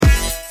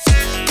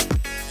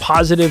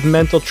positive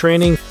mental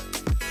training,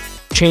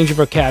 change your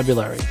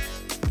vocabulary.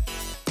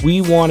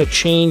 We want to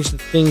change the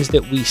things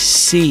that we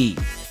see.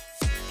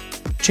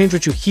 Change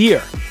what you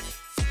hear.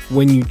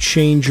 When you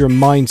change your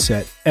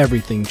mindset,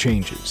 everything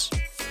changes.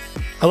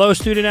 Hello,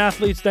 student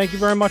athletes. Thank you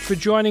very much for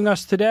joining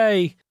us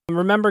today.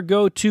 Remember,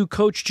 go to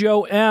Coach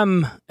Joe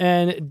M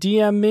and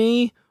DM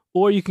me,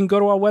 or you can go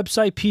to our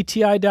website,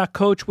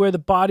 pti.coach, where the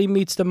body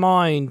meets the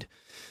mind.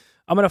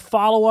 I'm going to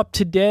follow up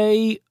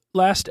today.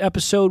 Last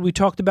episode, we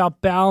talked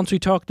about balance. We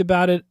talked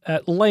about it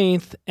at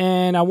length,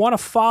 and I want to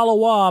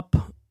follow up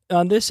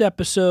on this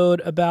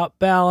episode about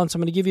balance. I'm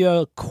going to give you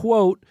a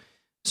quote,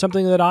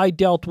 something that I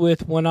dealt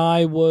with when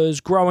I was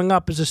growing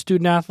up as a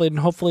student athlete, and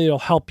hopefully it'll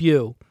help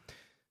you.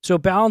 So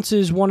balance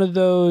is one of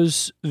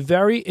those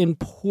very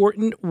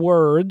important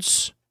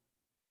words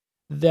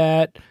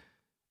that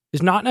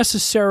is not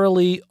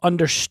necessarily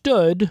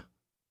understood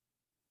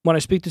when I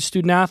speak to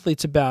student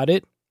athletes about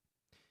it,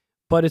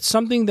 but it's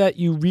something that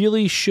you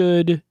really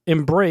should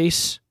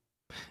embrace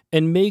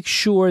and make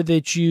sure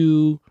that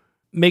you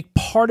make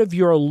part of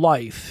your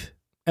life.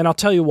 And I'll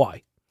tell you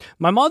why.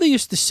 My mother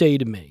used to say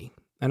to me,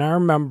 and I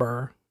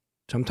remember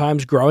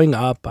sometimes growing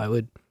up, I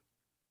would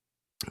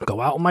go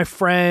out with my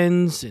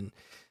friends and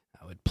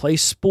I would play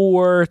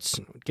sports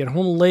and would get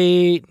home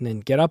late and then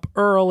get up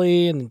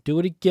early and then do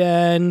it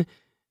again.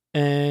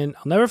 And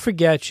I'll never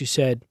forget, she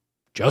said,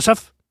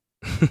 "Joseph,"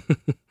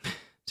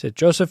 said,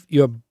 "Joseph,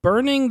 you're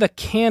burning the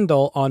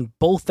candle on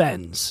both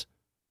ends."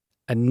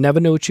 I never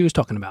knew what she was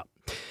talking about.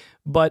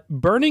 But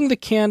burning the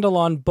candle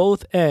on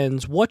both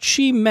ends, what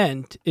she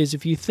meant is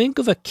if you think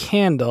of a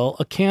candle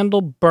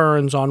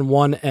burns on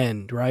one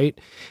end, right?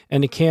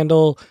 And the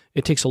candle,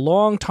 it takes a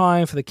long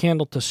time for the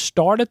candle to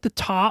start at the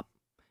top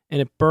and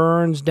it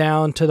burns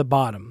down to the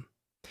bottom.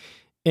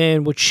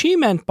 And what she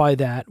meant by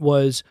that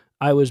was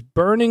I was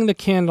burning the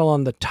candle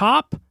on the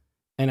top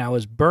and I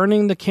was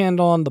burning the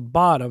candle on the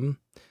bottom.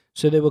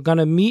 So they were going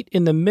to meet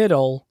in the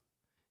middle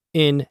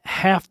in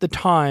half the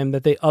time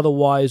that they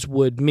otherwise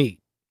would meet.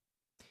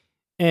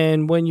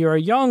 And when you're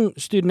a young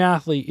student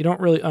athlete, you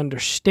don't really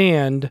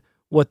understand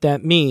what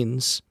that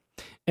means.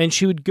 And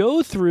she would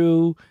go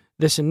through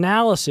this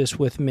analysis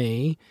with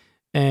me.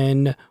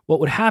 And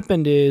what would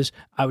happen is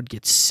I would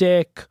get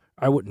sick,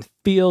 I wouldn't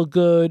feel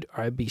good,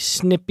 or I'd be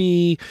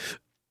snippy.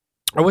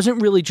 I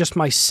wasn't really just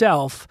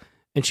myself.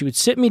 And she would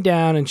sit me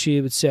down and she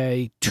would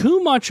say,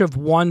 too much of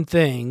one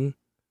thing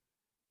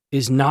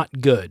is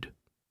not good.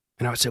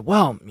 And I would say,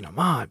 well,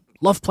 Ma, I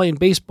love playing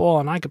baseball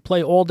and I could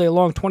play all day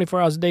long,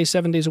 24 hours a day,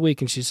 7 days a week.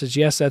 And she says,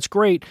 yes, that's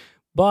great.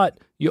 But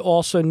you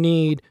also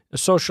need a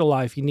social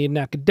life. You need an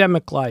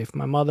academic life.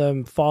 My mother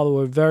and father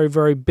were very,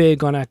 very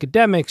big on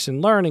academics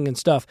and learning and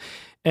stuff.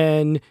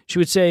 And she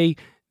would say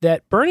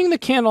that burning the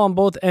candle on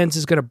both ends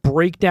is going to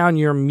break down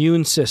your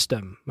immune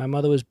system. My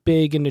mother was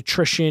big in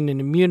nutrition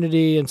and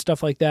immunity and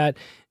stuff like that.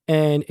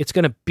 And it's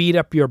going to beat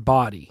up your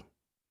body.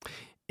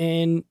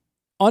 And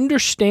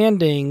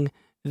understanding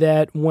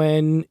that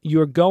when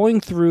you're going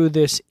through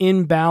this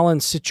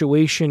imbalanced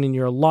situation in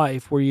your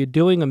life where you're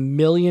doing a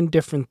million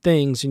different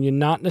things and you're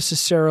not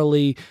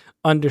necessarily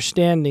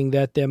understanding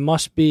that there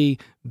must be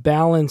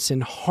balance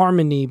and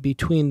harmony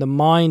between the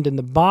mind and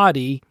the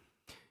body,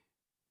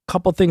 a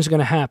couple things are going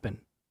to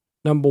happen.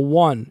 Number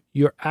one,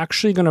 you're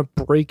actually going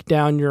to break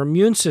down your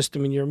immune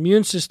system, and your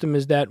immune system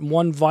is that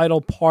one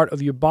vital part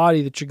of your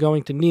body that you're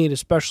going to need,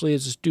 especially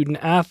as a student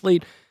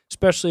athlete,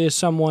 especially as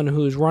someone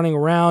who's running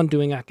around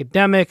doing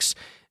academics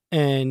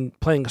and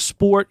playing a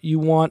sport. You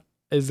want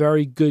a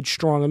very good,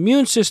 strong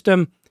immune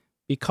system,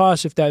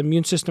 because if that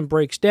immune system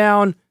breaks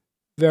down,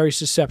 very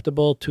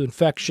susceptible to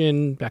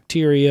infection,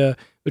 bacteria,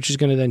 which is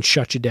going to then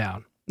shut you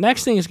down.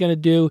 Next thing it's going to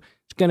do,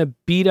 it's going to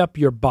beat up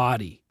your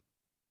body.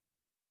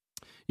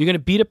 You're going to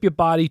beat up your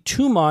body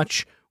too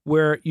much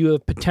where you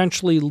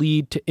potentially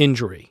lead to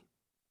injury.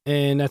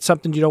 And that's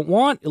something you don't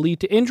want. It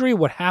lead to injury.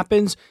 What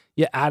happens?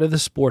 You're out of the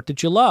sport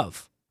that you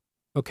love.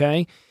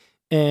 Okay?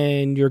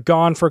 And you're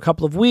gone for a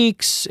couple of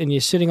weeks and you're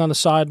sitting on the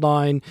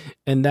sideline,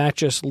 and that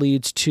just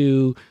leads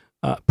to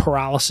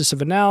paralysis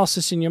of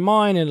analysis in your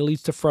mind, and it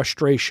leads to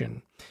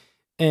frustration.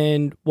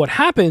 And what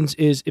happens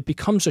is it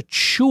becomes a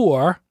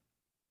chore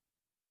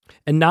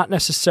and not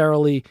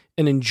necessarily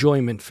an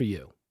enjoyment for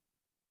you.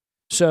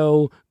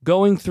 So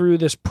going through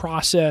this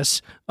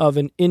process of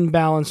an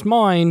imbalanced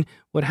mind,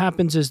 what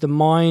happens is the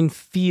mind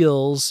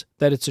feels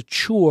that it's a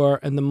chore,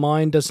 and the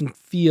mind doesn't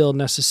feel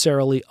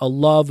necessarily a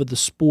love of the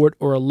sport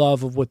or a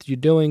love of what you're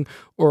doing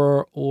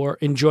or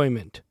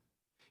enjoyment.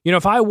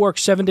 If I work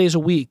 7 days a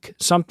week,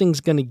 something's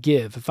going to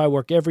give. If I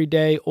work every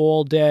day,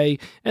 all day,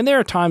 and there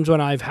are times when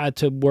I've had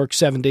to work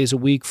 7 days a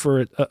week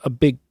for a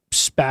big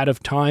spat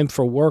of time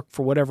for work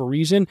for whatever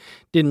reason,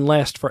 didn't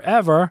last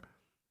forever.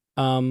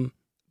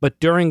 But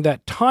during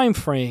that time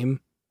frame,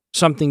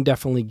 something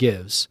definitely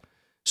gives.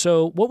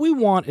 So what we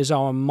want is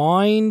our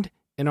mind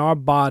and our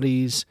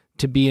bodies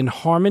to be in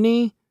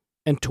harmony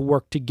and to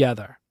work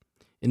together.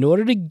 In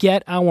order to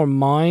get our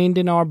mind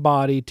and our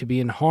body to be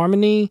in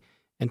harmony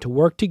and to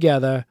work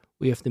together,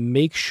 we have to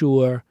make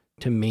sure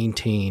to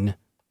maintain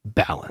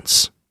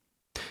balance.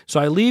 So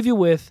I leave you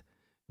with,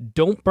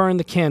 don't burn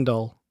the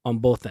candle on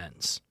both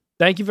ends.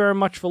 Thank you very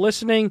much for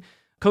listening.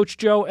 Coach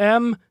Joe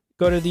M.,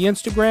 go to the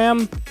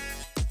Instagram,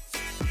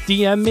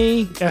 DM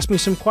me, ask me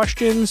some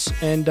questions,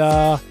 and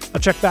I'll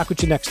check back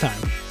with you next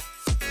time.